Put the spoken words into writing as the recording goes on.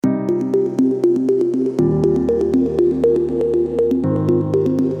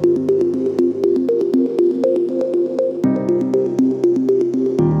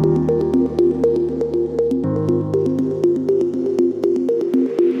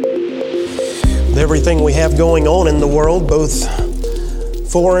everything we have going on in the world, both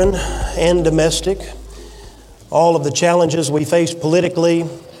foreign and domestic, all of the challenges we face politically,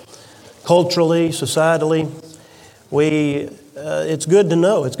 culturally, societally, it's good to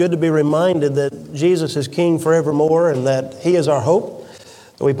know, it's good to be reminded that Jesus is King forevermore and that He is our hope,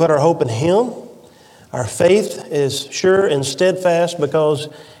 that we put our hope in Him. Our faith is sure and steadfast because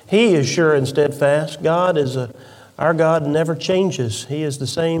He is sure and steadfast. Our God never changes. He is the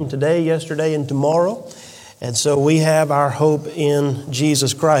same today, yesterday, and tomorrow. And so we have our hope in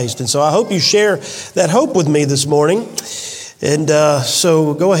Jesus Christ. And so I hope you share that hope with me this morning. And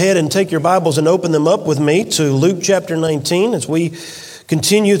so go ahead and take your Bibles and open them up with me to Luke chapter 19 as we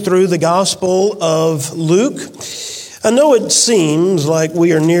continue through the Gospel of Luke. I know it seems like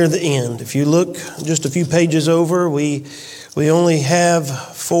we are near the end. If you look just a few pages over, we only have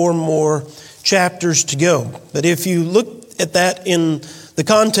 4 more chapters to go. But if you look at that in the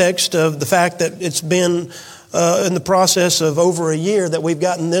context of the fact that it's been in the process of over a year that we've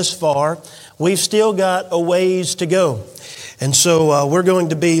gotten this far, we've still got a ways to go. And so we're going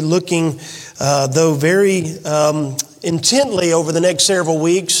to be looking, though very intently over the next several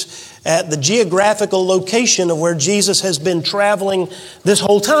weeks at the geographical location of where Jesus has been traveling this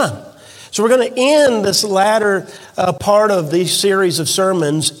whole time. So we're going to end this latter part of these series of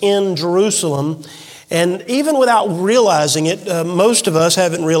sermons in Jerusalem. And even without realizing it, most of us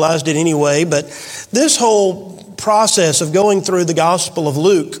haven't realized it anyway, but this whole process of going through the Gospel of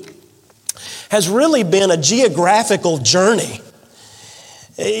Luke has really been a geographical journey.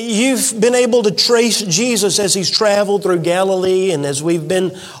 You've been able to trace Jesus as He's traveled through Galilee and as we've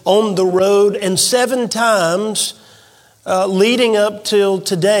been on the road. And 7 times leading up till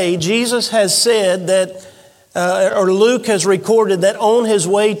today, Jesus has said that, or Luke has recorded that on His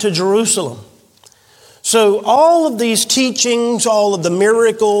way to Jerusalem. So all of these teachings, all of the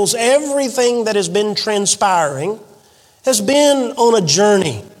miracles, everything that has been transpiring has been on a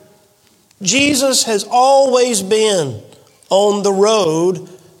journey. Jesus has always been on the road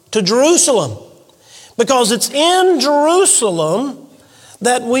to Jerusalem because it's in Jerusalem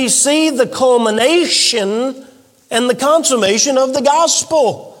that we see the culmination and the consummation of the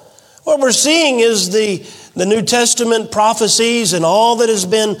gospel. What we're seeing is the New Testament prophecies and all that has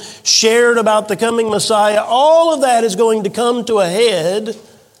been shared about the coming Messiah. All of that is going to come to a head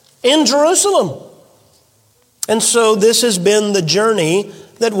in Jerusalem. And so this has been the journey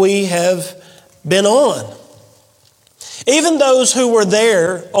that we have been on. Even those who were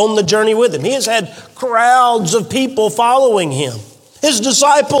there on the journey with Him. He has had crowds of people following Him. His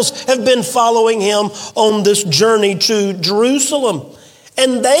disciples have been following Him on this journey to Jerusalem.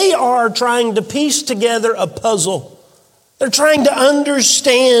 And they are trying to piece together a puzzle. They're trying to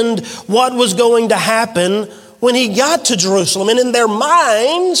understand what was going to happen when He got to Jerusalem. And in their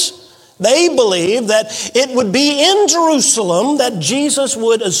minds, they believed that it would be in Jerusalem that Jesus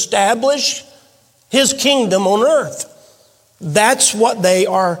would establish His kingdom on earth. That's what they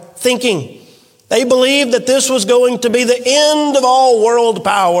are thinking. They believed that this was going to be the end of all world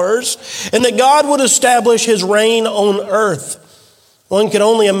powers and that God would establish His reign on earth. One can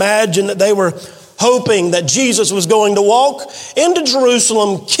only imagine that they were hoping that Jesus was going to walk into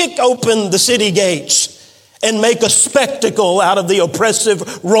Jerusalem, kick open the city gates, and make a spectacle out of the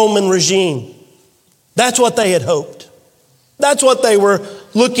oppressive Roman regime. That's what they had hoped. That's what they were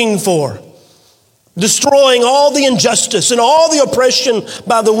looking for. Destroying all the injustice and all the oppression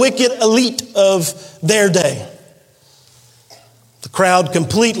by the wicked elite of their day. The crowd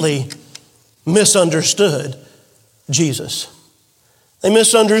completely misunderstood Jesus. They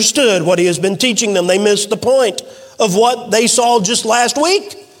misunderstood what He has been teaching them. They missed the point of what they saw just last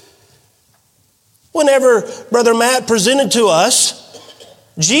week. Whenever Brother Matt presented to us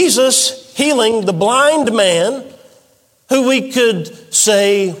Jesus healing the blind man, who we could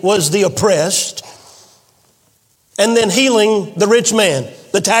say was the oppressed, and then healing the rich man,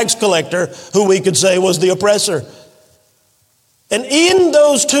 the tax collector, who we could say was the oppressor. And in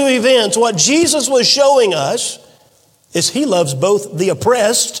those 2 events, what Jesus was showing us is He loves both the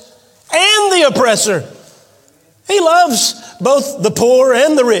oppressed and the oppressor. He loves both the poor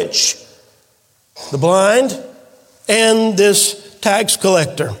and the rich, the blind and this tax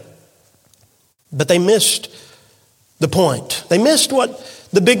collector. But they missed the point. They missed what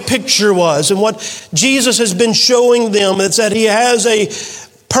the big picture was and what Jesus has been showing them. It's that He has a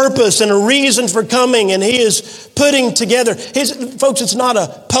purpose and a reason for coming, and He is putting together. Folks, it's not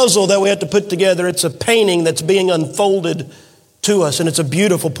a puzzle that we have to put together. It's a painting that's being unfolded to us, and it's a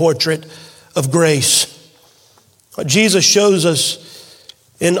beautiful portrait of grace. What Jesus shows us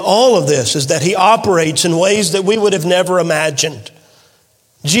in all of this is that He operates in ways that we would have never imagined.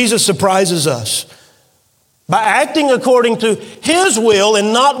 Jesus surprises us by acting according to His will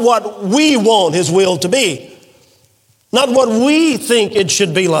and not what we want His will to be, not what we think it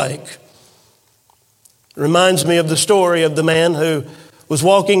should be like. It reminds me of the story of the man who was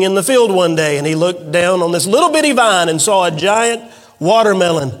walking in the field one day, and he looked down on this little bitty vine and saw a giant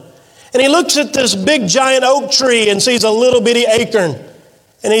watermelon. And he looks at this big giant oak tree and sees a little bitty acorn.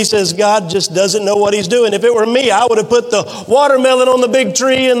 And he says, God just doesn't know what He's doing. If it were me, I would have put the watermelon on the big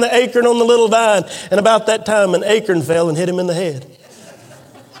tree and the acorn on the little vine. And about that time, an acorn fell and hit him in the head.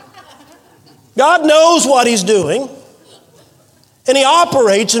 God knows what He's doing, and He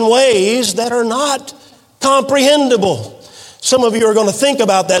operates in ways that are not comprehensible. Some of you are going to think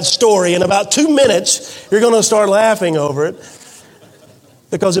about that story. In about 2 minutes, you're going to start laughing over it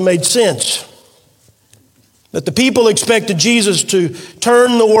because it made sense. That the people expected Jesus to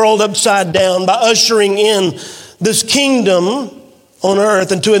turn the world upside down by ushering in this kingdom on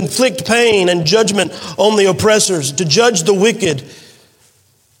earth and to inflict pain and judgment on the oppressors, to judge the wicked.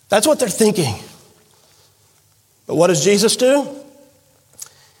 That's what they're thinking. But what does Jesus do?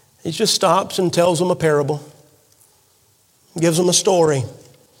 He just stops and tells them a parable. Gives them a story.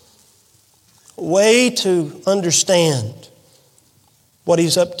 A way to understand what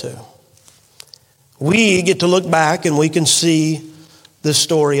He's up to. We get to look back and we can see this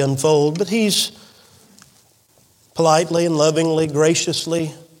story unfold, but He's politely and lovingly,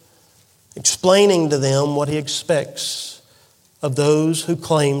 graciously explaining to them what He expects of those who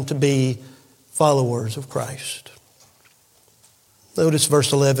claim to be followers of Christ. Notice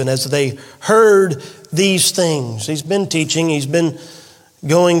verse 11, as they heard these things. He's been teaching, he's been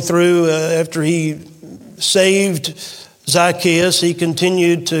going through, after He saved Zacchaeus, He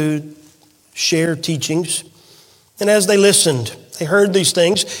continued to share teachings. And as they listened, they heard these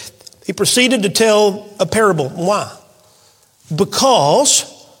things, He proceeded to tell a parable. Why? Because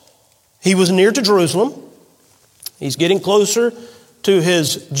He was near to Jerusalem. He's getting closer to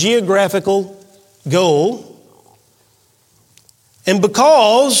His geographical goal. And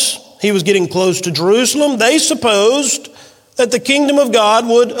because He was getting close to Jerusalem, they supposed that the kingdom of God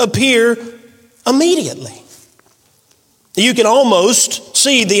would appear immediately. You can almost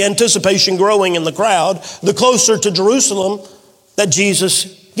see the anticipation growing in the crowd the closer to Jerusalem that Jesus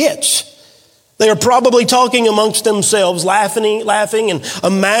gets. They are probably talking amongst themselves, laughing and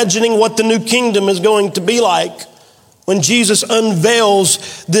imagining what the new kingdom is going to be like when Jesus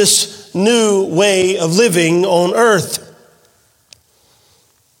unveils this new way of living on earth.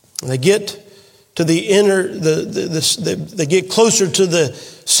 They get to the they get closer to the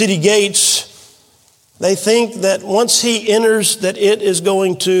city gates. They think that once He enters, that it is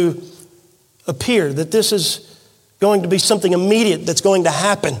going to appear, that this is going to be something immediate that's going to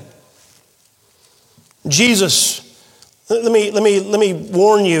happen. Jesus, let me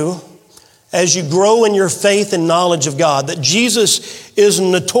warn you, as you grow in your faith and knowledge of God, that Jesus is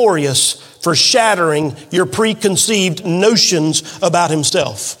notorious for shattering your preconceived notions about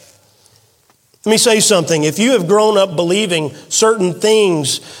Himself. Let me say something. If you have grown up believing certain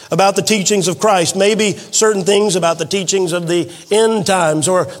things about the teachings of Christ, maybe certain things about the teachings of the end times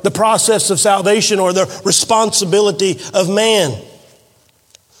or the process of salvation or the responsibility of man,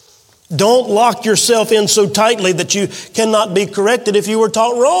 don't lock yourself in so tightly that you cannot be corrected if you were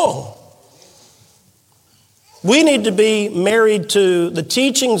taught wrong. We need to be married to the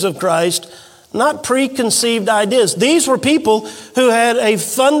teachings of Christ, not preconceived ideas. These were people who had a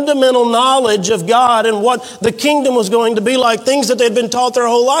fundamental knowledge of God and what the kingdom was going to be like, things that they'd been taught their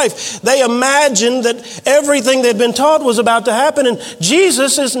whole life. They imagined that everything they'd been taught was about to happen, and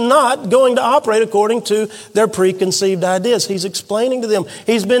Jesus is not going to operate according to their preconceived ideas. He's explaining to them.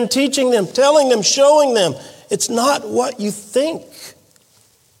 He's been teaching them, telling them, showing them. It's not what you think.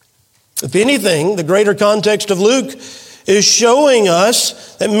 If anything, the greater context of Luke is showing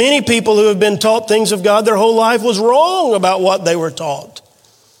us that many people who have been taught things of God their whole life was wrong about what they were taught.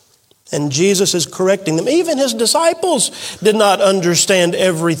 And Jesus is correcting them. Even His disciples did not understand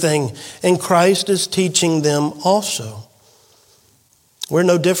everything, and Christ is teaching them also. We're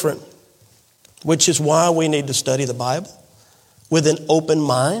no different, which is why we need to study the Bible with an open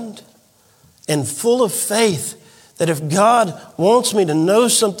mind and full of faith that if God wants me to know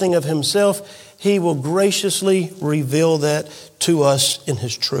something of Himself, He will graciously reveal that to us in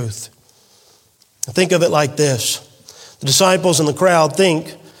His truth. Think of it like this. The disciples and the crowd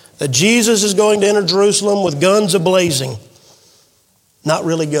think that Jesus is going to enter Jerusalem with guns a-blazing. Not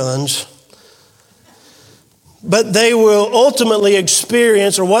really guns. But they will ultimately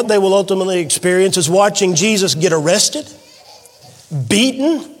experience, or what they will ultimately experience, is watching Jesus get arrested,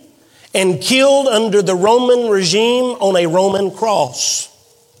 beaten, and killed under the Roman regime on a Roman cross.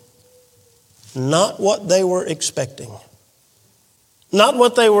 not what they were expecting, not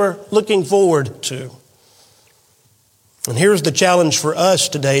what they were looking forward to. And here's the challenge for us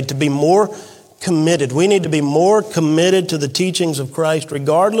today, to be more committed. We need to be more committed to the teachings of Christ,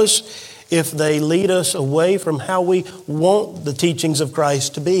 regardless if they lead us away from how we want the teachings of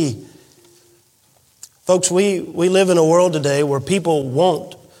Christ to be. Folks, we live in a world today where people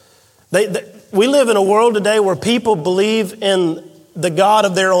won't. We live in a world today where people believe in the God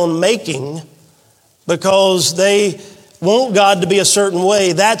of their own making because they want God to be a certain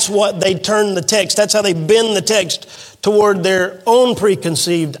way. That's what they turn the text. That's how they bend the text toward their own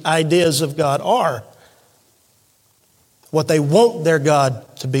preconceived ideas of God are. What they want their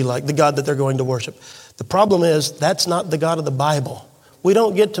God to be like, the God that they're going to worship. The problem is, that's not the God of the Bible. We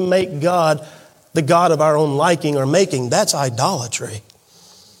don't get to make God the God of our own liking or making. That's idolatry.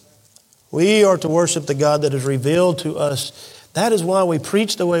 We are to worship the God that is revealed to us. That is why we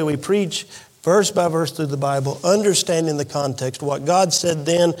preach the way we preach, verse by verse through the Bible, understanding the context. What God said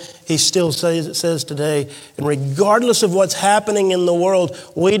then, He still says today. And regardless of what's happening in the world,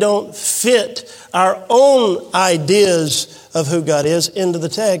 we don't fit our own ideas of who God is into the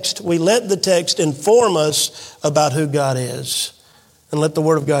text. We let the text inform us about who God is and let the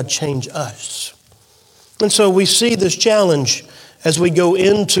Word of God change us. And so we see this challenge as we go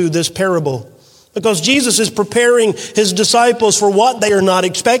into this parable, because Jesus is preparing His disciples for what they are not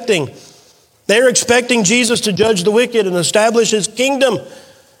expecting. They're expecting Jesus to judge the wicked and establish His kingdom.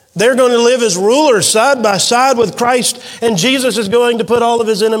 They're going to live as rulers side by side with Christ, and Jesus is going to put all of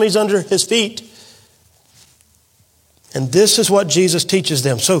His enemies under His feet. And this is what Jesus teaches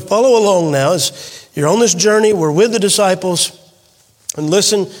them. So follow along now as you're on this journey. We're with the disciples, and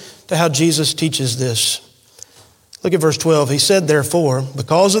listen to how Jesus teaches this. Look at verse 12. He said, therefore,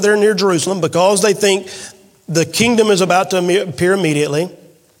 because they're near Jerusalem, because they think the kingdom is about to appear immediately,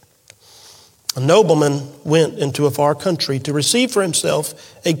 a nobleman went into a far country to receive for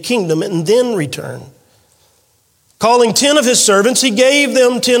himself a kingdom and then return. Calling 10 of his servants, he gave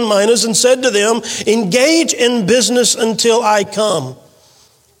them 10 minas and said to them, engage in business until I come.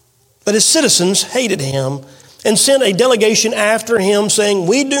 But his citizens hated him and sent a delegation after him, saying,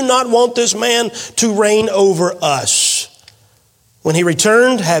 we do not want this man to reign over us. When he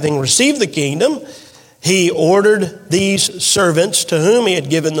returned, having received the kingdom, he ordered these servants to whom he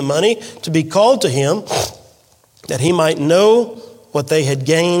had given the money to be called to him, that he might know what they had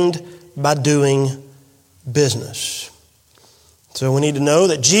gained by doing business. So we need to know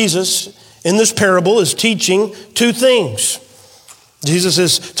that Jesus, in this parable, is teaching two things. Jesus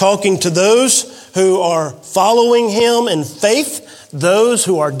is talking to those who are following Him in faith, those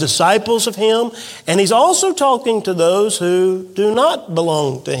who are disciples of Him, and He's also talking to those who do not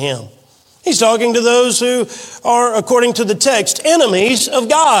belong to Him. He's talking to those who are, according to the text, enemies of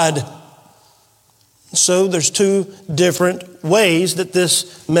God. So there's two different ways that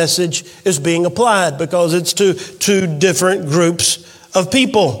this message is being applied, because it's to two different groups of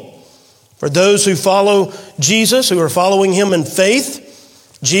people. For those who follow Jesus, who are following Him in faith,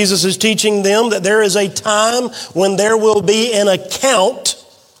 Jesus is teaching them that there is a time when there will be an account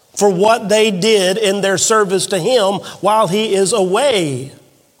for what they did in their service to Him while He is away.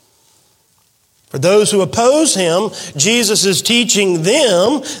 For those who oppose Him, Jesus is teaching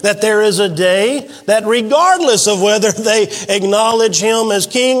them that there is a day that regardless of whether they acknowledge Him as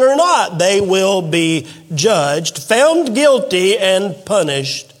king or not, they will be judged, found guilty, and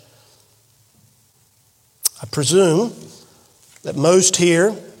punished. I presume that most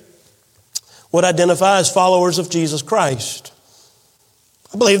here would identify as followers of Jesus Christ.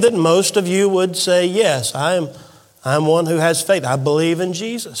 I believe that most of you would say, yes, I'm one who has faith. I believe in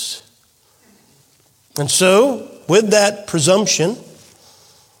Jesus. And so, with that presumption,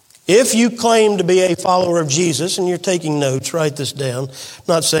 if you claim to be a follower of Jesus, and you're taking notes, write this down. I'm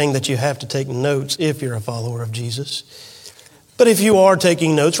not saying that you have to take notes if you're a follower of Jesus. But if you are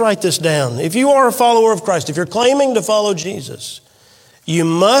taking notes, write this down. If you are a follower of Christ, if you're claiming to follow Jesus, you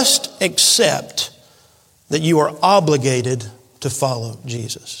must accept that you are obligated to follow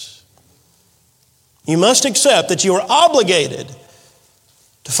Jesus. You must accept that you are obligated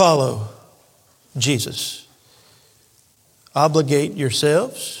to follow Jesus. Obligate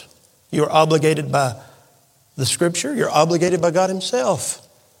yourselves. You're obligated by the Scripture. You're obligated by God Himself.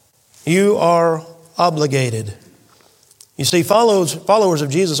 You are obligated. You see, followers of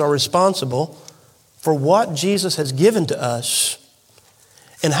Jesus are responsible for what Jesus has given to us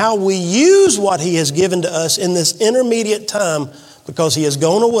and how we use what He has given to us in this intermediate time, because He has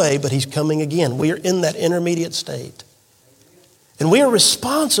gone away, but He's coming again. We are in that intermediate state. And we are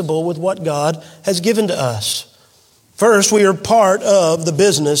responsible with what God has given to us. First, we are part of the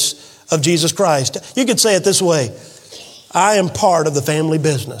business of Jesus Christ. You could say it this way: I am part of the family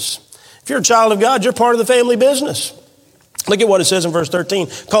business. If you're a child of God, you're part of the family business. Look at what it says in verse 13.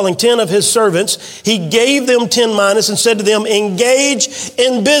 Calling 10 of his servants, he gave them 10 minas and said to them, engage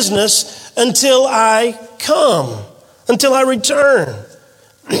in business until I come, until I return.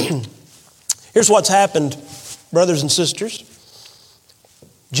 Here's what's happened, brothers and sisters.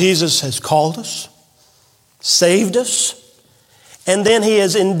 Jesus has called us, saved us, and then he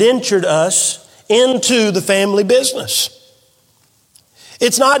has indentured us into the family business.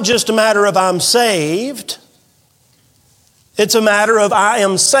 It's not just a matter of I'm saved. It's a matter of I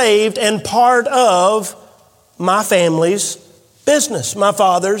am saved and part of my family's business, my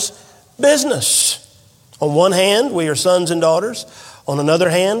Father's business. On one hand, we are sons and daughters. On another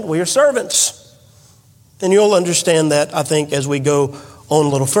hand, we are servants. And you'll understand that, I think, as we go on a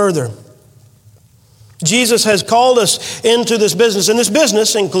little further. Jesus has called us into this business, and this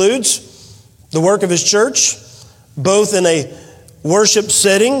business includes the work of his church, both in a worship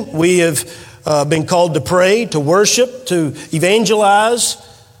setting. We have been called to pray, to worship, to evangelize.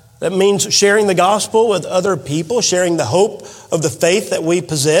 That means sharing the gospel with other people, sharing the hope of the faith that we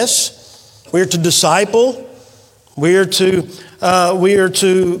possess. We are to disciple. We are to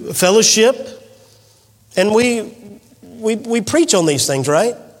fellowship. And we preach on these things,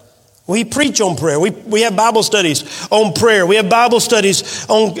 right? We preach on prayer. We have Bible studies on prayer. We have Bible studies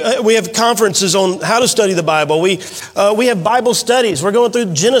on, we have conferences on how to study the Bible. We have Bible studies. We're going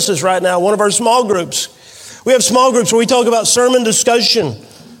through Genesis right now, one of our small groups. We have small groups where we talk about sermon discussion.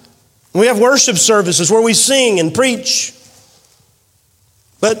 We have worship services where we sing and preach.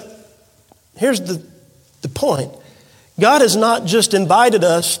 But here's the point. God has not just invited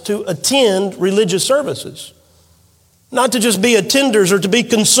us to attend religious services, not to just be attenders or to be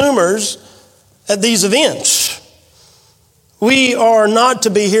consumers at these events. We are not to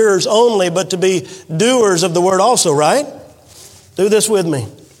be hearers only, but to be doers of the word also, right? Do this with me.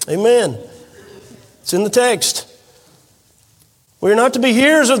 Amen. It's in the text. We are not to be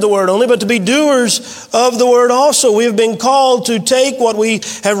hearers of the word only, but to be doers of the word also. We have been called to take what we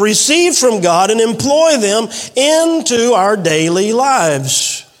have received from God and employ them into our daily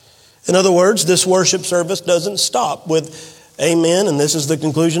lives. In other words, this worship service doesn't stop with amen, and this is the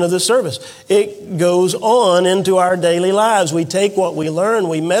conclusion of this service. It goes on into our daily lives. We take what we learn,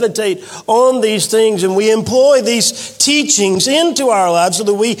 we meditate on these things, and we employ these teachings into our lives so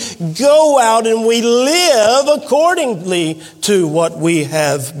that we go out and we live accordingly to what we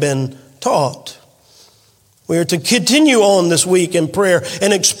have been taught. We are to continue on this week in prayer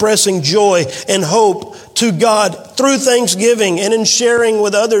and expressing joy and hope to God through thanksgiving and in sharing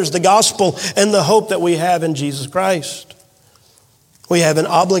with others the gospel and the hope that we have in Jesus Christ. We have an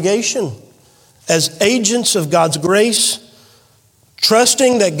obligation as agents of God's grace,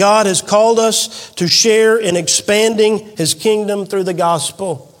 trusting that God has called us to share in expanding his kingdom through the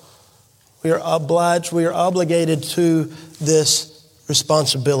gospel. We are obliged, we are obligated to this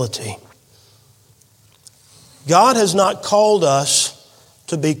responsibility. God has not called us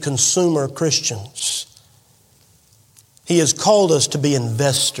to be consumer Christians. He has called us to be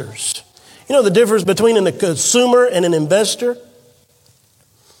investors. You know the difference between a consumer and an investor?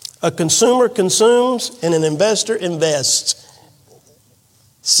 A consumer consumes and an investor invests.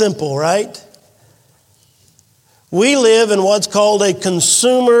 Simple, right? We live in what's called a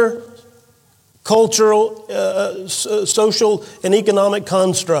consumer cultural, social, and economic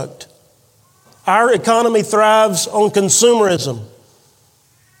construct. Our economy thrives on consumerism.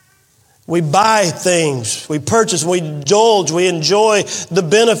 We buy things, we purchase, we indulge, we enjoy the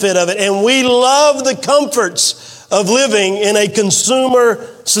benefit of it, and we love the comforts of living in a consumer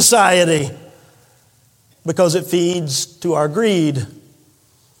society because it feeds to our greed.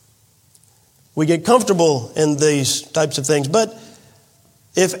 We get comfortable in these types of things. But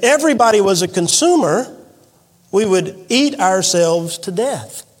if everybody was a consumer, we would eat ourselves to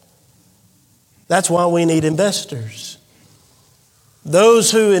death. That's why we need investors.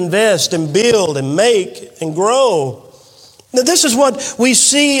 Those who invest and build and make and grow. Now, this is what we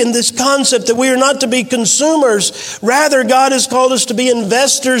see in this concept that we are not to be consumers. Rather, God has called us to be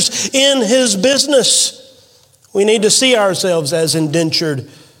investors in his business. We need to see ourselves as indentured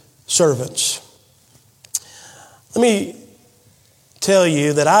servants. Let me tell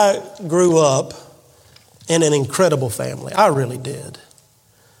you that I grew up in an incredible family. I really did.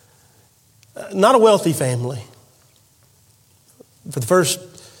 Not a wealthy family. For the first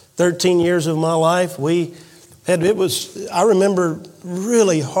 13 years of my life, I remember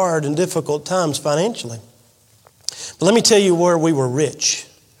really hard and difficult times financially. But let me tell you where we were rich.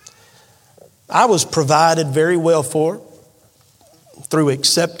 I was provided very well for through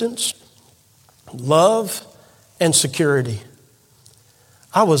acceptance, love and security.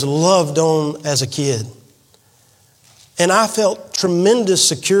 I was loved on as a kid. And I felt tremendous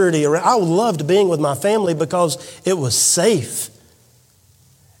security around. I loved being with my family because it was safe.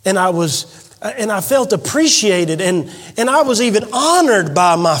 And I felt appreciated, and I was even honored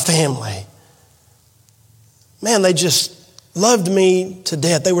by my family. Man, they just loved me to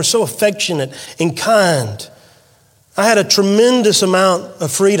death. They were so affectionate and kind. I had a tremendous amount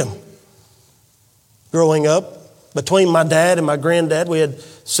of freedom growing up. Between my dad and my granddad, we had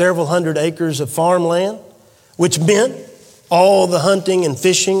several hundred acres of farmland, which meant all the hunting and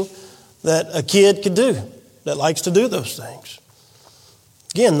fishing that a kid could do, that likes to do those things.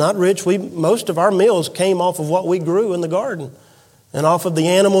 Again, not rich. Most of our meals came off of what we grew in the garden and off of the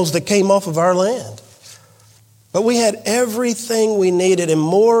animals that came off of our land. But we had everything we needed and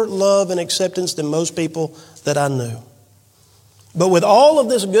more love and acceptance than most people that I knew. But with all of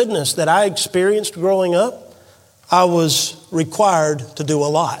this goodness that I experienced growing up, I was required to do a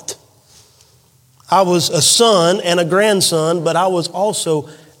lot. I was a son and a grandson, but I was also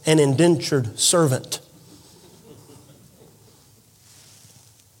an indentured servant.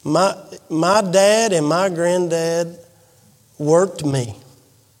 My dad and my granddad worked me.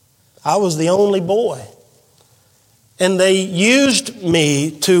 I was the only boy. And they used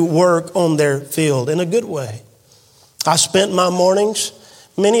me to work on their field in a good way. I spent my mornings,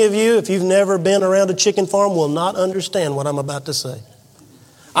 many of you, if you've never been around a chicken farm, will not understand what I'm about to say.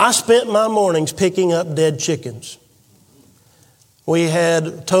 I spent my mornings picking up dead chickens. We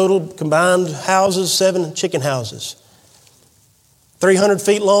had total combined houses, 7 chicken houses. 300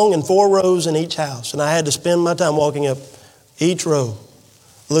 feet long and 4 rows in each house. And I had to spend my time walking up each row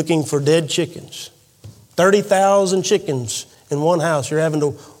looking for dead chickens. 30,000 chickens in one house. You're having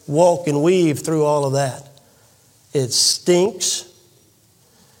to walk and weave through all of that. It stinks.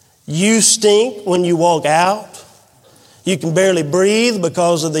 You stink when you walk out. You can barely breathe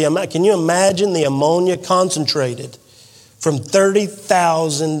because of the amount. Can you imagine the ammonia concentrated from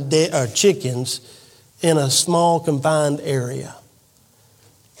 30,000 chickens in a small confined area?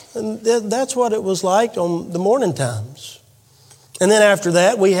 And that's what it was like on the morning times. And then after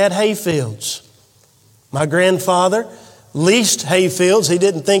that, we had hay fields. My grandfather leased hay fields. He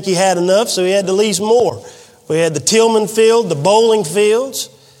didn't think he had enough, so he had to lease more. We had the Tillman field, the bowling fields.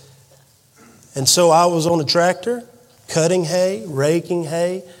 And so I was on a tractor, cutting hay, raking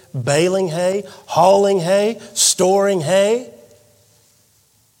hay, baling hay, hauling hay, storing hay.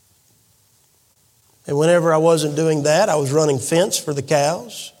 And whenever I wasn't doing that, I was running fence for the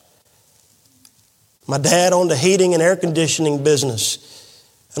cows. My dad owned a heating and air conditioning business,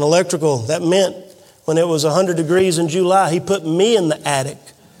 an electrical. That meant when it was 100 degrees in July, he put me in the attic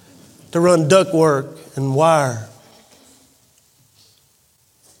to run ductwork and wire.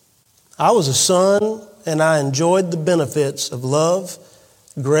 I was a son, and I enjoyed the benefits of love,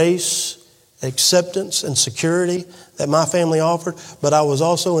 grace, acceptance, and security that my family offered, but I was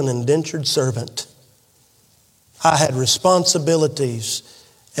also an indentured servant. I had responsibilities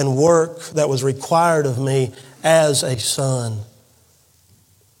and work that was required of me as a son.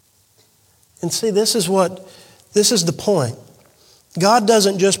 And see, this is the point. God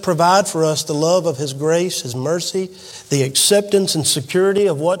doesn't just provide for us the love of His grace, His mercy, the acceptance and security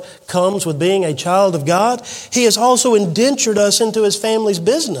of what comes with being a child of God. He has also indentured us into His family's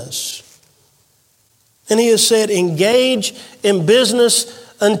business. And He has said, engage in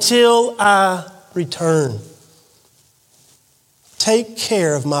business until I return. Take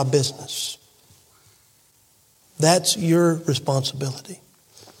care of my business. That's your responsibility.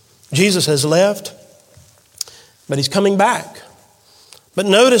 Jesus has left, but He's coming back. But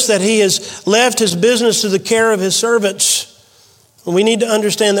notice that He has left His business to the care of His servants. And we need to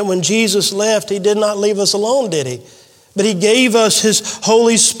understand that when Jesus left, He did not leave us alone, did He? But He gave us His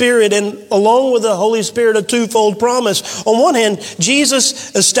Holy Spirit, and along with the Holy Spirit, a twofold promise. On one hand,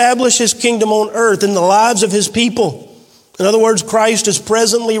 Jesus established His kingdom on earth in the lives of His people. In other words, Christ is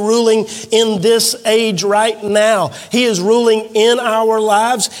presently ruling in this age right now. He is ruling in our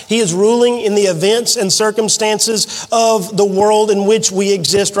lives. He is ruling in the events and circumstances of the world in which we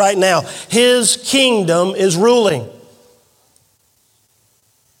exist right now. His kingdom is ruling.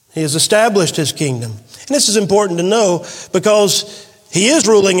 He has established His kingdom. And this is important to know because He is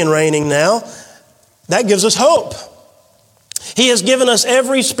ruling and reigning now. That gives us hope. He has given us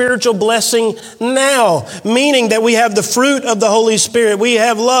every spiritual blessing now, meaning that we have the fruit of the Holy Spirit. We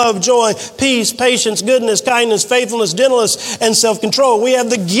have love, joy, peace, patience, goodness, kindness, faithfulness, gentleness, and self-control. We have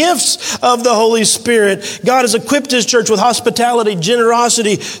the gifts of the Holy Spirit. God has equipped His church with hospitality,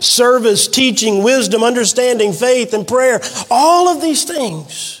 generosity, service, teaching, wisdom, understanding, faith, and prayer. All of these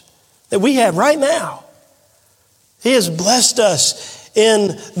things that we have right now. He has blessed us in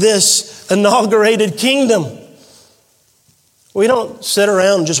this inaugurated kingdom. We don't sit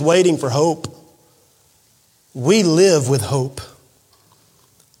around just waiting for hope. We live with hope.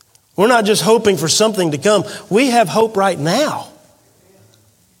 We're not just hoping for something to come. We have hope right now.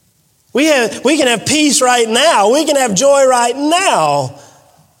 We can have peace right now. We can have joy right now,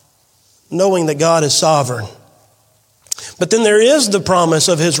 knowing that God is sovereign. But then there is the promise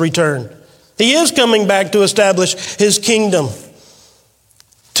of His return. He is coming back to establish His kingdom,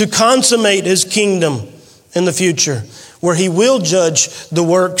 to consummate His kingdom in the future, where He will judge the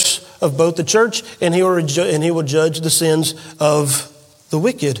works of both the church and He will judge the sins of the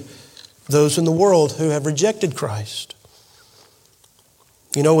wicked, those in the world who have rejected Christ.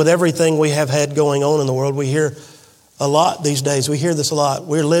 You know, with everything we have had going on in the world, we hear a lot these days. We hear this a lot.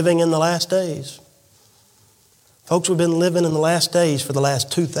 We're living in the last days. Folks, we've been living in the last days for the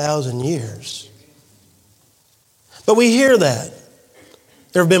last 2,000 years. But we hear that.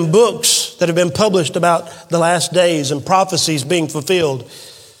 There have been books that have been published about the last days and prophecies being fulfilled.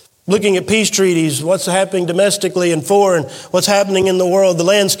 Looking at peace treaties, what's happening domestically and foreign, what's happening in the world, the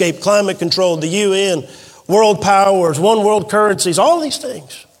landscape, climate control, the UN, world powers, one world currencies, all these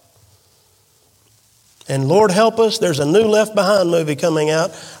things. And Lord help us, there's a new Left Behind movie coming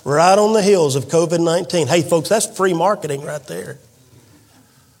out right on the heels of COVID-19. Hey folks, that's free marketing right there.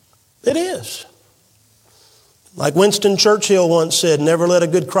 It is. Like Winston Churchill once said, never let a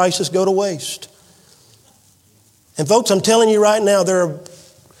good crisis go to waste. And folks, I'm telling you right now, there are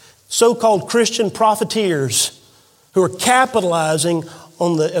so-called Christian profiteers who are capitalizing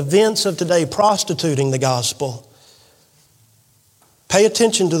on the events of today, prostituting the gospel. Pay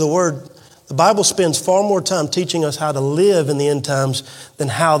attention to the word. The Bible spends far more time teaching us how to live in the end times than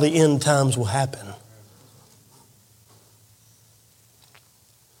how the end times will happen.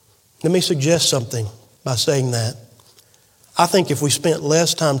 Let me suggest something by saying that. I think if we spent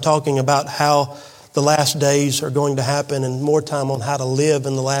less time talking about how the last days are going to happen and more time on how to live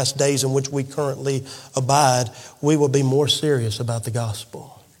in the last days in which we currently abide, we will be more serious about the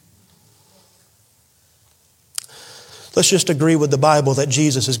gospel. Let's just agree with the Bible that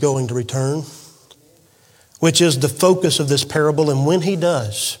Jesus is going to return, which is the focus of this parable. And when He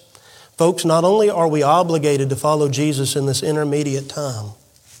does, folks, not only are we obligated to follow Jesus in this intermediate time,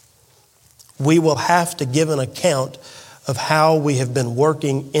 we will have to give an account of how we have been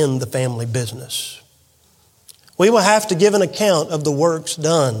working in the family business. We will have to give an account of the works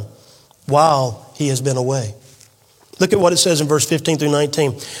done while He has been away. Look at what it says in verse 15 through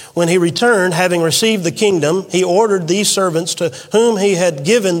 19. When He returned, having received the kingdom, He ordered these servants to whom He had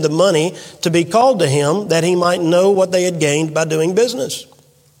given the money to be called to Him, that He might know what they had gained by doing business.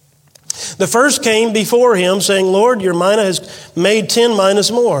 The first came before Him, saying, Lord, your mina has made 10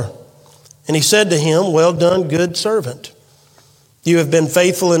 minas more. And He said to him, well done, good servant. You have been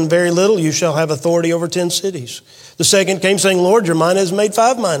faithful in very little, you shall have authority over 10 cities. The second came saying, Lord, your mina has made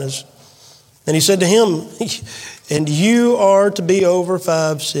 5 minas. And He said to him, and you are to be over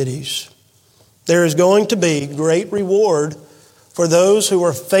 5 cities. There is going to be great reward for those who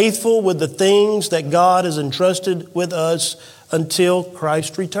are faithful with the things that God has entrusted with us until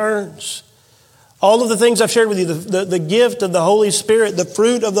Christ returns. All of the things I've shared with you, the gift of the Holy Spirit, the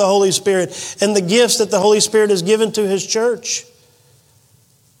fruit of the Holy Spirit, and the gifts that the Holy Spirit has given to His church.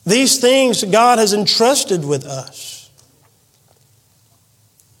 These things God has entrusted with us.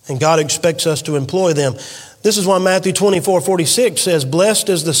 And God expects us to employ them. This is why Matthew 24:46 says, blessed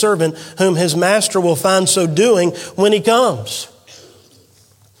is the servant whom his master will find so doing when he comes.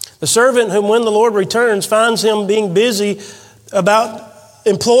 The servant whom when the Lord returns finds him being busy about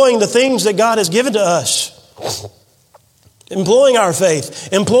employing the things that God has given to us. Employing our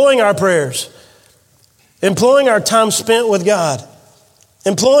faith, employing our prayers, employing our time spent with God,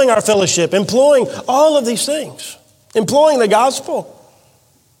 employing our fellowship, employing all of these things, employing the gospel,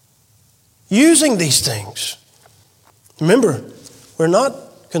 using these things. Remember, we're not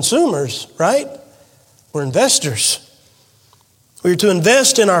consumers, right? We're investors. We're to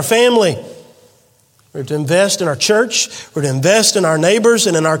invest in our family. We're to invest in our church. We're to invest in our neighbors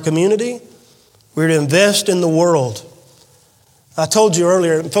and in our community. We're to invest in the world. I told you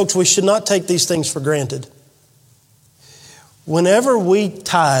earlier, folks, we should not take these things for granted. Whenever we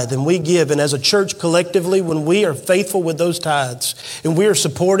tithe and we give, and as a church collectively, when we are faithful with those tithes and we are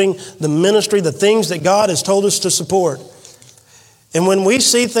supporting the ministry, the things that God has told us to support, And when we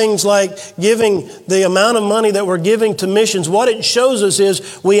see things like giving the amount of money that we're giving to missions, what it shows us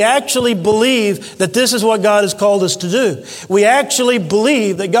is we actually believe that this is what God has called us to do. We actually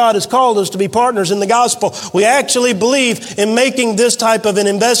believe that God has called us to be partners in the gospel. We actually believe in making this type of an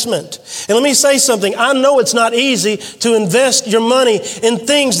investment. And let me say something. I know it's not easy to invest your money in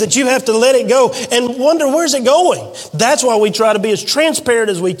things that you have to let it go and wonder, where's it going? That's why we try to be as transparent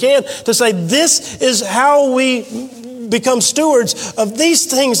as we can to say this is how we become stewards of these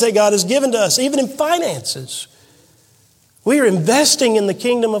things that God has given to us, even in finances. We are investing in the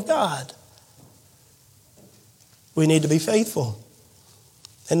kingdom of God. We need to be faithful.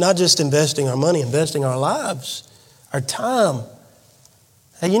 And not just investing our money, investing our lives, our time.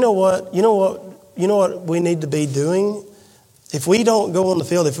 Hey, you know what we need to be doing? If we don't go on the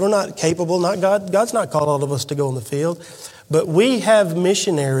field, if we're not capable, God's not called all of us to go on the field, but we have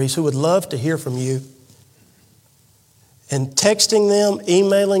missionaries who would love to hear from you. And texting them,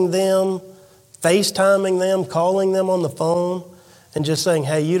 emailing them, FaceTiming them, calling them on the phone, and just saying,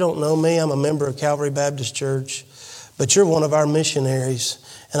 hey, you don't know me. I'm a member of Calvary Baptist Church, but you're one of our missionaries,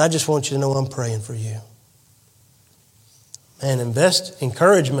 and I just want you to know I'm praying for you. And invest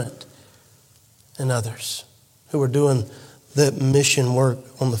encouragement in others who are doing the mission work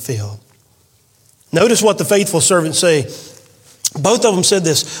on the field. Notice what the faithful servants say. Both of them said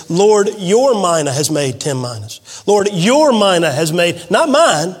this, Lord, your mina has made 10 minas. Lord, your mina has made, not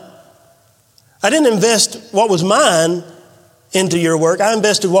mine. I didn't invest what was mine into your work. I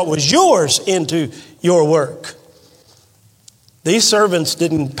invested what was yours into your work. These servants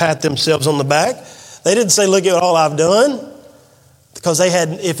didn't pat themselves on the back. They didn't say, look at all I've done. Because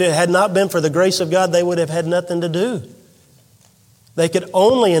if it had not been for the grace of God, they would have had nothing to do. They could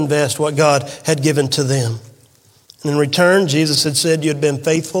only invest what God had given to them. And in return, Jesus had said, you had been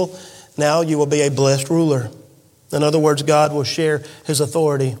faithful. Now you will be a blessed ruler. In other words, God will share His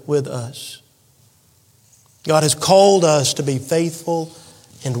authority with us. God has called us to be faithful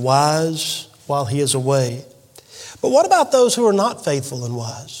and wise while He is away. But what about those who are not faithful and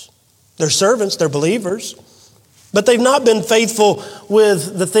wise? They're servants, they're believers, but they've not been faithful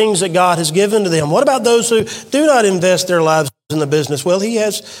with the things that God has given to them. What about those who do not invest their lives in the business? Well, He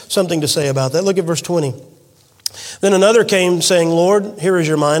has something to say about that. Look at verse 20. Then another came saying, Lord, here is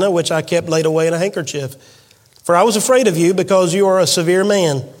your mina, which I kept laid away in a handkerchief. For I was afraid of you because you are a severe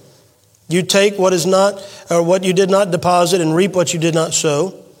man. You take what is not, or what you did not deposit and reap what you did not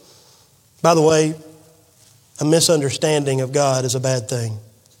sow. By the way, a misunderstanding of God is a bad thing.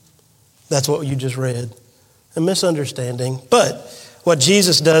 That's what you just read. A misunderstanding. But what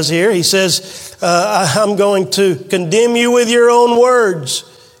Jesus does here, He says, I'm going to condemn you with your own words.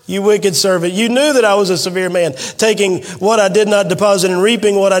 You wicked servant, you knew that I was a severe man, taking what I did not deposit and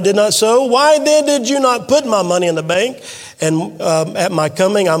reaping what I did not sow. Why then did you not put my money in the bank? And at my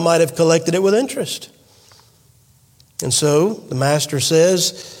coming, I might have collected it with interest. And so the master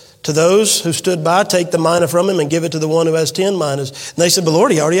says to those who stood by, take the mina from him and give it to the one who has 10 minas. And they said, but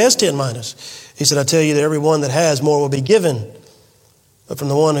Lord, he already has 10 minas. He said, I tell you that every one that has, more will be given. But from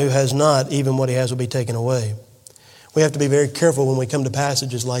the one who has not, even what he has will be taken away. We have to be very careful when we come to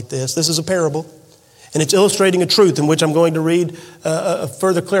passages like this. This is a parable, and it's illustrating a truth in which I'm going to read a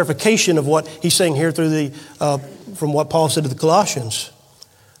further clarification of what he's saying here from what Paul said to the Colossians.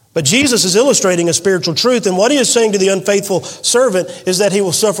 But Jesus is illustrating a spiritual truth, and what he is saying to the unfaithful servant is that he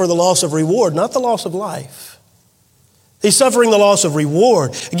will suffer the loss of reward, not the loss of life. He's suffering the loss of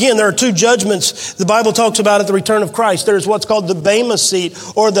reward. Again, there are two judgments the Bible talks about at the return of Christ. There's what's called the Bema seat,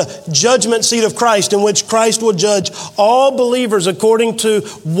 or the judgment seat of Christ, in which Christ will judge all believers according to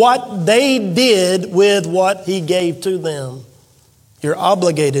what they did with what He gave to them. You're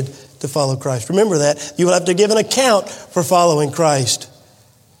obligated to follow Christ. Remember that. You will have to give an account for following Christ.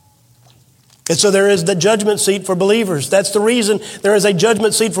 And so there is the judgment seat for believers. That's the reason there is a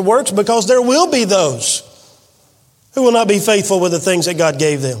judgment seat for works, because there will be those who will not be faithful with the things that God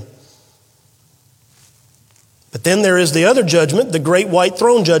gave them. But then there is the other judgment, the great white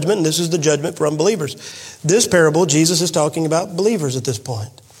throne judgment, and this is the judgment for unbelievers. This parable, Jesus is talking about believers at this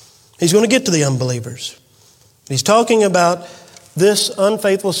point. He's going to get to the unbelievers. He's talking about this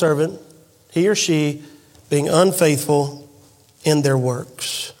unfaithful servant, he or she, being unfaithful in their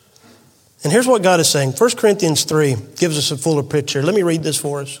works. And here's what God is saying. 1 Corinthians 3 gives us a fuller picture. Let me read this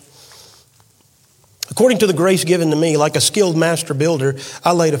for us. According to the grace given to me, like a skilled master builder,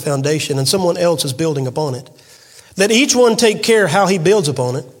 I laid a foundation and someone else is building upon it. Let each one take care how he builds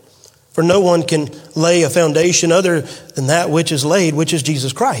upon it. For no one can lay a foundation other than that which is laid, which is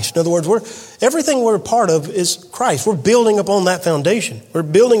Jesus Christ. In other words, everything we're a part of is Christ. We're building upon that foundation. We're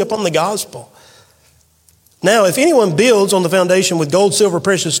building upon the gospel. Now, if anyone builds on the foundation with gold, silver,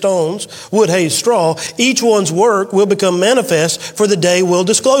 precious stones, wood, hay, straw, each one's work will become manifest, for the day will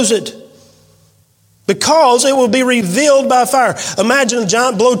disclose it. Because it will be revealed by fire. Imagine a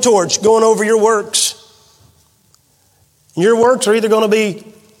giant blowtorch going over your works. Your works are either going to be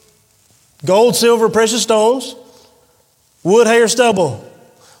gold, silver, precious stones, wood, hay, or stubble.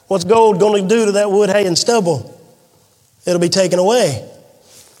 What's gold going to do to that wood, hay, and stubble? It'll be taken away.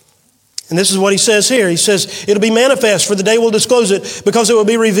 And this is what he says here. He says, it'll be manifest, for the day will disclose it, because it will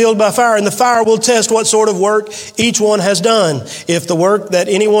be revealed by fire. And the fire will test what sort of work each one has done. If the work that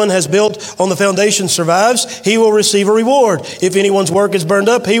anyone has built on the foundation survives, he will receive a reward. If anyone's work is burned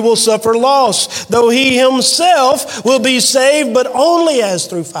up, he will suffer loss, though he himself will be saved, but only as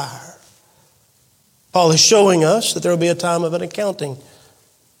through fire. Paul is showing us that there will be a time of an accounting.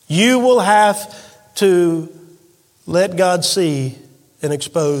 You will have to let God see and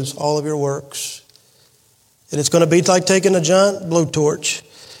expose all of your works. And it's going to be like taking a giant blowtorch.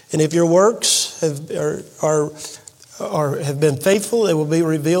 And if your works have been faithful, it will be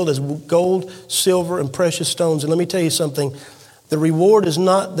revealed as gold, silver, and precious stones. And let me tell you something. The reward is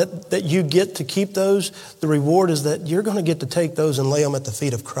not that you get to keep those. The reward is that you're going to get to take those and lay them at the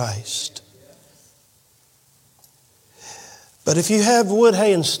feet of Christ. But if you have wood,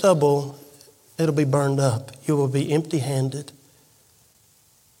 hay, and stubble, it'll be burned up. You will be empty-handed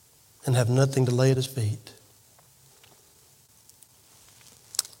and have nothing to lay at his feet.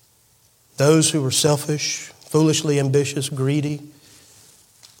 Those who were selfish, foolishly ambitious, greedy,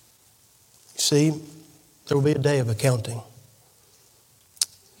 see, there will be a day of accounting.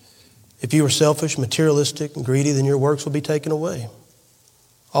 If you were selfish, materialistic, and greedy, then your works will be taken away.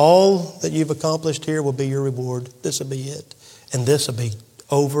 All that you've accomplished here will be your reward. This will be it. And this will be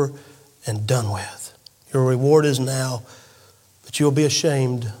over and done with. Your reward is now, but you'll be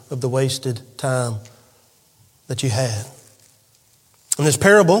ashamed of the wasted time that you had. In this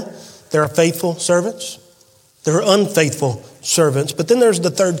parable, there are faithful servants. There are unfaithful servants. But then there's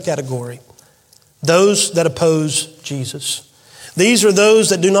the third category. Those that oppose Jesus. These are those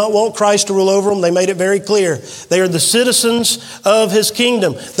that do not want Christ to rule over them. They made it very clear. They are the citizens of His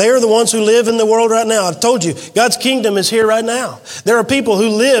kingdom. They are the ones who live in the world right now. I've told you, God's kingdom is here right now. There are people who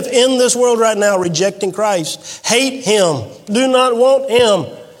live in this world right now rejecting Christ, hate Him, do not want Him.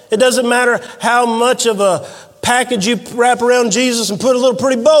 It doesn't matter how much of a package you wrap around Jesus and put a little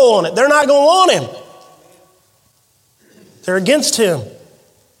pretty bow on it. They're not going to want Him. They're against Him.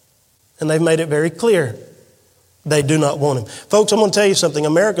 And they've made it very clear. They do not want Him. Folks, I'm going to tell you something.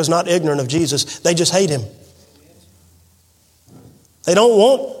 America's not ignorant of Jesus. They just hate Him. They don't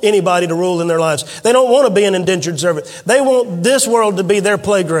want anybody to rule in their lives. They don't want to be an indentured servant. They want this world to be their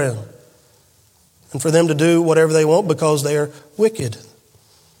playground. And for them to do whatever they want because they are wicked.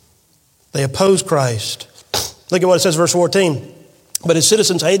 They oppose Christ. Look at what it says, verse 14. But His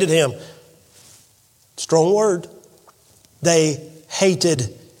citizens hated Him. Strong word. They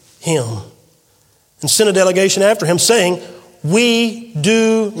hated Him. And sent a delegation after Him, saying, we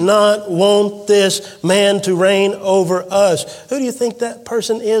do not want this man to reign over us. Who do you think that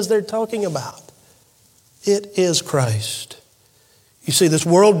person is they're talking about? It is Christ. You see, this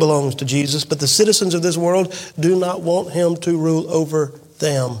world belongs to Jesus, but the citizens of this world do not want Him to rule over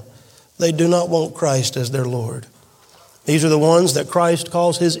them. They do not want Christ as their Lord. These are the ones that Christ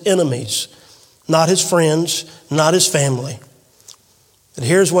calls His enemies, not His friends, not His family. But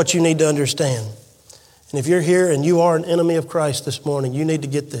here's what you need to understand. And if you're here and you are an enemy of Christ this morning, you need to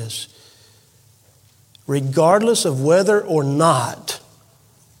get this. Regardless of whether or not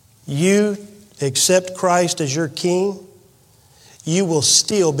you accept Christ as your King, you will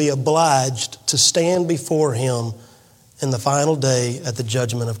still be obliged to stand before Him in the final day at the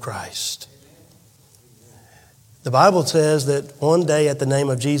judgment of Christ. The Bible says that one day at the name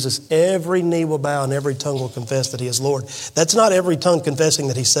of Jesus, every knee will bow and every tongue will confess that He is Lord. That's not every tongue confessing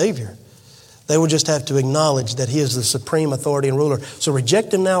that He's Savior. They will just have to acknowledge that He is the supreme authority and ruler. So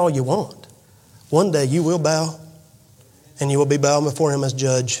reject Him now all you want. One day you will bow, and you will be bowing before Him as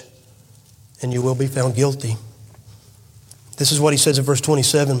judge, and you will be found guilty. This is what He says in verse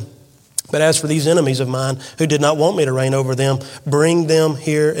 27. But as for these enemies of mine who did not want me to reign over them, bring them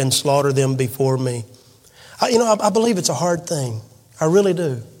here and slaughter them before me. I believe it's a hard thing. I really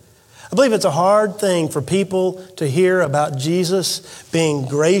do. I believe it's a hard thing for people to hear about Jesus being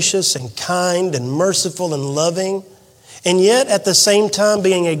gracious and kind and merciful and loving, and yet at the same time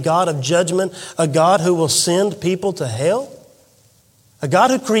being a God of judgment, a God who will send people to hell, a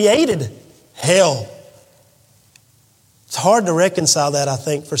God who created hell. It's hard to reconcile that, I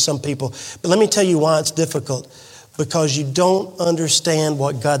think, for some people. But let me tell you why it's difficult. Because you don't understand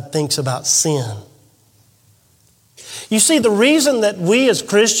what God thinks about sin. You see, the reason that we as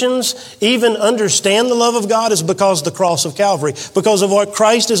Christians even understand the love of God is because of the cross of Calvary, because of what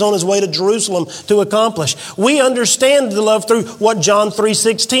Christ is on his way to Jerusalem to accomplish. We understand the love through what John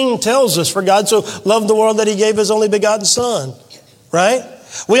 3:16 tells us. For God so loved the world that he gave his only begotten Son. Right?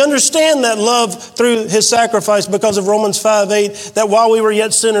 We understand that love through his sacrifice because of Romans 5:8, that while we were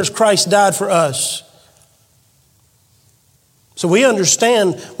yet sinners, Christ died for us. So we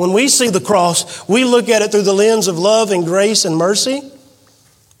understand when we see the cross, we look at it through the lens of love and grace and mercy.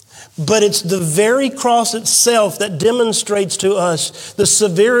 But it's the very cross itself that demonstrates to us the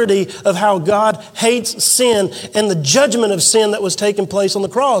severity of how God hates sin and the judgment of sin that was taking place on the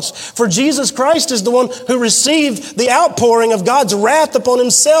cross. For Jesus Christ is the one who received the outpouring of God's wrath upon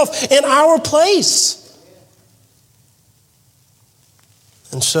himself in our place.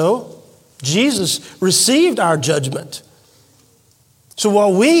 And so, Jesus received our judgment. So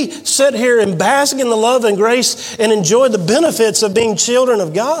while we sit here and bask in the love and grace and enjoy the benefits of being children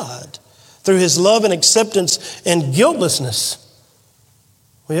of God through his love and acceptance and guiltlessness,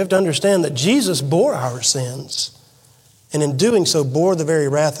 we have to understand that Jesus bore our sins, and in doing so bore the very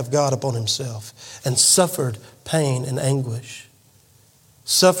wrath of God upon himself and suffered pain and anguish,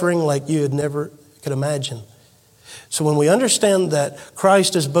 suffering like you had never could imagine. So when we understand that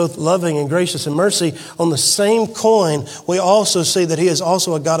Christ is both loving and gracious and mercy, on the same coin, we also see that he is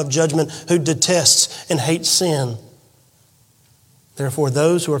also a God of judgment who detests and hates sin. Therefore,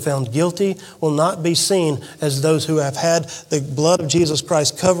 those who are found guilty will not be seen as those who have had the blood of Jesus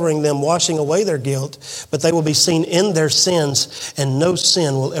Christ covering them, washing away their guilt, but they will be seen in their sins, and no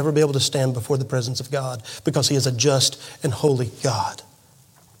sin will ever be able to stand before the presence of God because he is a just and holy God.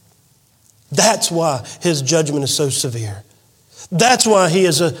 That's why his judgment is so severe. That's why he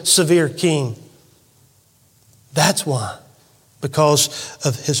is a severe king. That's why. Because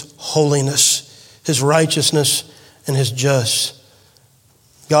of his holiness, his righteousness, and his justice.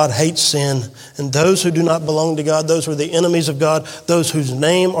 God hates sin, and those who do not belong to God, those who are the enemies of God, those whose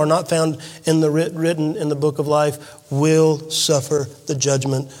name are not found in the written in the book of life, will suffer the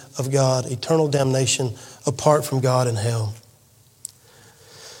judgment of God, eternal damnation apart from God in hell.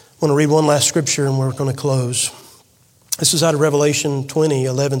 I want to read one last scripture and we're going to close. This is out of Revelation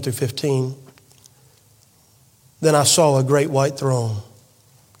 20:11-15. Then I saw a great white throne,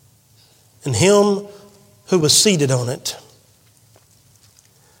 and him who was seated on it.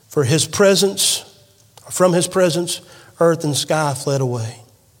 From his presence, earth and sky fled away,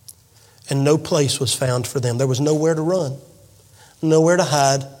 and no place was found for them. There was nowhere to run, nowhere to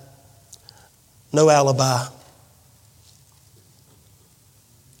hide, no alibi.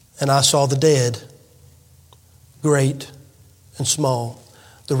 And I saw the dead, great and small,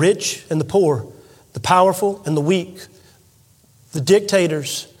 the rich and the poor, the powerful and the weak, the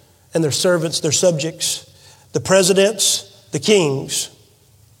dictators and their servants, their subjects, the presidents, the kings,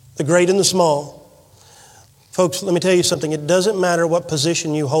 the great and the small. Folks, let me tell you something. It doesn't matter what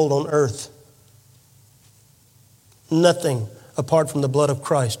position you hold on earth. Nothing apart from the blood of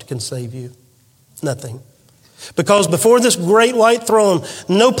Christ can save you. Nothing. Because before this great white throne,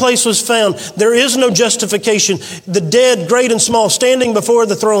 no place was found. There is no justification. The dead, great and small, standing before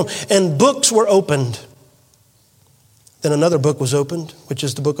the throne, and books were opened. Then another book was opened, which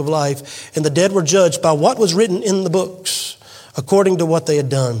is the book of life, and the dead were judged by what was written in the books, according to what they had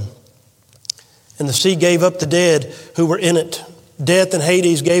done. And the sea gave up the dead who were in it. Death and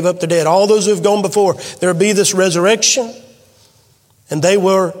Hades gave up the dead. All those who have gone before, there will be this resurrection. And they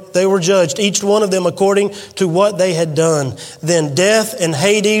were judged, each one of them according to what they had done. Then death and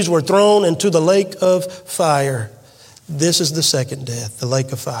Hades were thrown into the lake of fire. This is the second death, the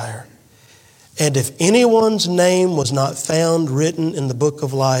lake of fire. And if anyone's name was not found written in the book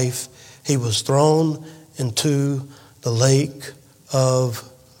of life, he was thrown into the lake of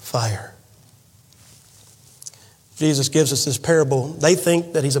fire. Jesus gives us this parable. They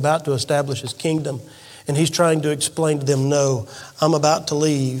think that he's about to establish his kingdom. And he's trying to explain to them, no, I'm about to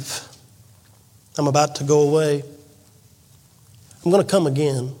leave. I'm about to go away. I'm going to come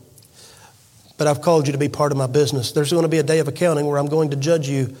again. But I've called you to be part of my business. There's going to be a day of accounting where I'm going to judge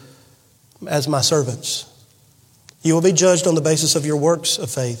you as my servants. You will be judged on the basis of your works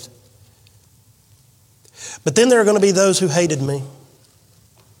of faith. But then there are going to be those who hated me.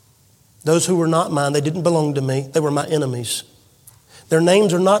 Those who were not mine. They didn't belong to me. They were my enemies. Their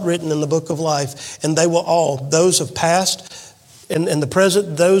names are not written in the book of life, and they will all, those of past and the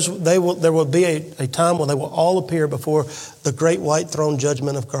present, there will be a time when they will all appear before the great white throne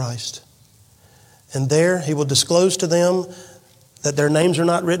judgment of Christ. And there he will disclose to them that their names are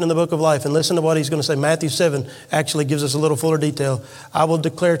not written in the book of life. And listen to what he's going to say. Matthew 7 actually gives us a little fuller detail. I will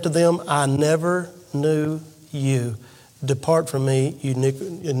declare to them, I never knew you. Depart from me, you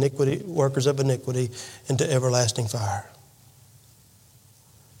iniquity, workers of iniquity, into everlasting fire.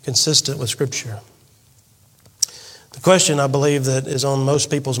 Consistent with Scripture. The question, I believe, that is on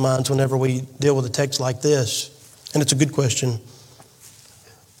most people's minds whenever we deal with a text like this, and it's a good question: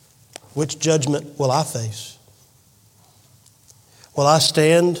 which judgment will I face? Will I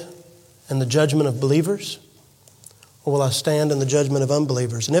stand in the judgment of believers, or will I stand in the judgment of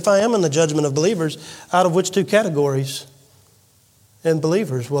unbelievers? And if I am in the judgment of believers, out of which two categories in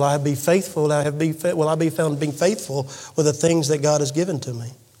believers will I be faithful? Will I be found being faithful with the things that God has given to me?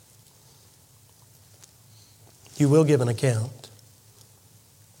 You will give an account.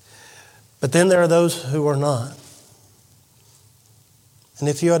 But then there are those who are not. And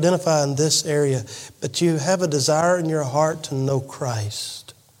if you identify in this area, but you have a desire in your heart to know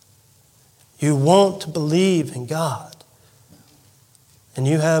Christ, you want to believe in God, and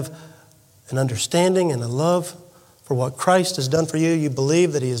you have an understanding and a love for what Christ has done for you, you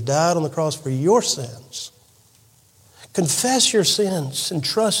believe that He has died on the cross for your sins. Confess your sins and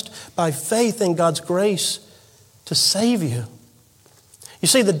trust by faith in God's grace to save you. You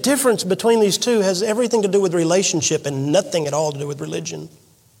see, the difference between these two has everything to do with relationship and nothing at all to do with religion.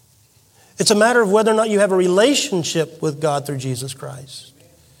 It's a matter of whether or not you have a relationship with God through Jesus Christ.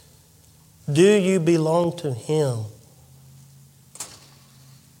 Do you belong to Him?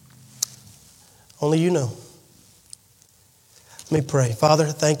 Only you know. Let me pray. Father,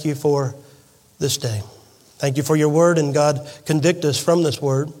 thank you for this day. Thank you for your word, and God, convict us from this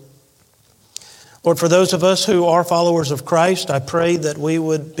word. Lord, for those of us who are followers of Christ, I pray that we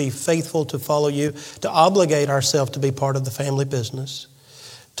would be faithful to follow you, to obligate ourselves to be part of the family business,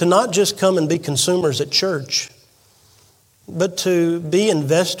 to not just come and be consumers at church, but to be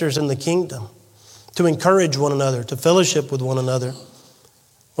investors in the kingdom, to encourage one another, to fellowship with one another,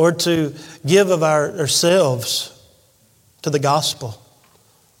 Lord, to give of ourselves to the gospel,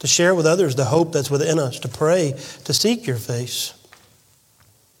 to share with others the hope that's within us, to pray, to seek your face,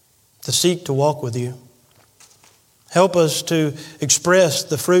 to seek to walk with you. Help us to express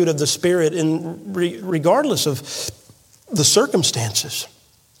the fruit of the Spirit regardless of the circumstances.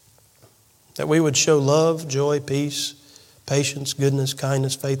 That we would show love, joy, peace, patience, goodness,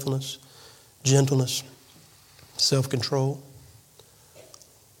 kindness, faithfulness, gentleness, self-control.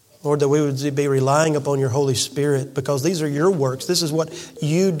 Lord, that we would be relying upon your Holy Spirit, because these are your works. This is what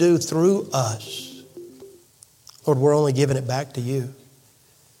you do through us. Lord, we're only giving it back to you.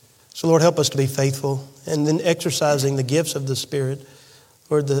 So, Lord, help us to be faithful, and then exercising the gifts of the Spirit.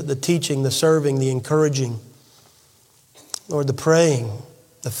 Lord, the teaching, the serving, the encouraging. Lord, the praying,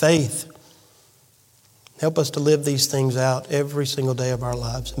 the faith. Help us to live these things out every single day of our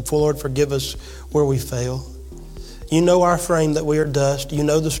lives. And, Lord, forgive us where we fail. You know our frame, that we are dust. You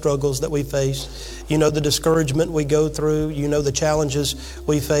know the struggles that we face. You know the discouragement we go through. You know the challenges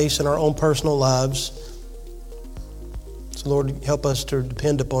we face in our own personal lives. So, Lord, help us to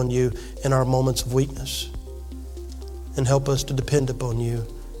depend upon you in our moments of weakness. And help us to depend upon you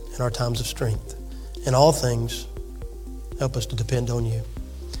in our times of strength. In all things, help us to depend on you.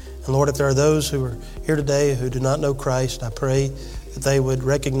 And Lord, if there are those who are here today who do not know Christ, I pray that they would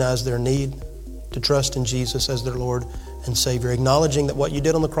recognize their need to trust in Jesus as their Lord and Savior, acknowledging that what you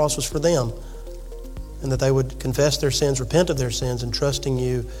did on the cross was for them, and that they would confess their sins, repent of their sins, and trusting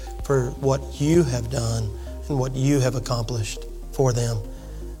you for what you have done and what you have accomplished for them.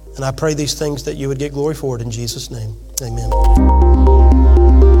 And I pray these things that you would get glory for it in Jesus' name. Amen.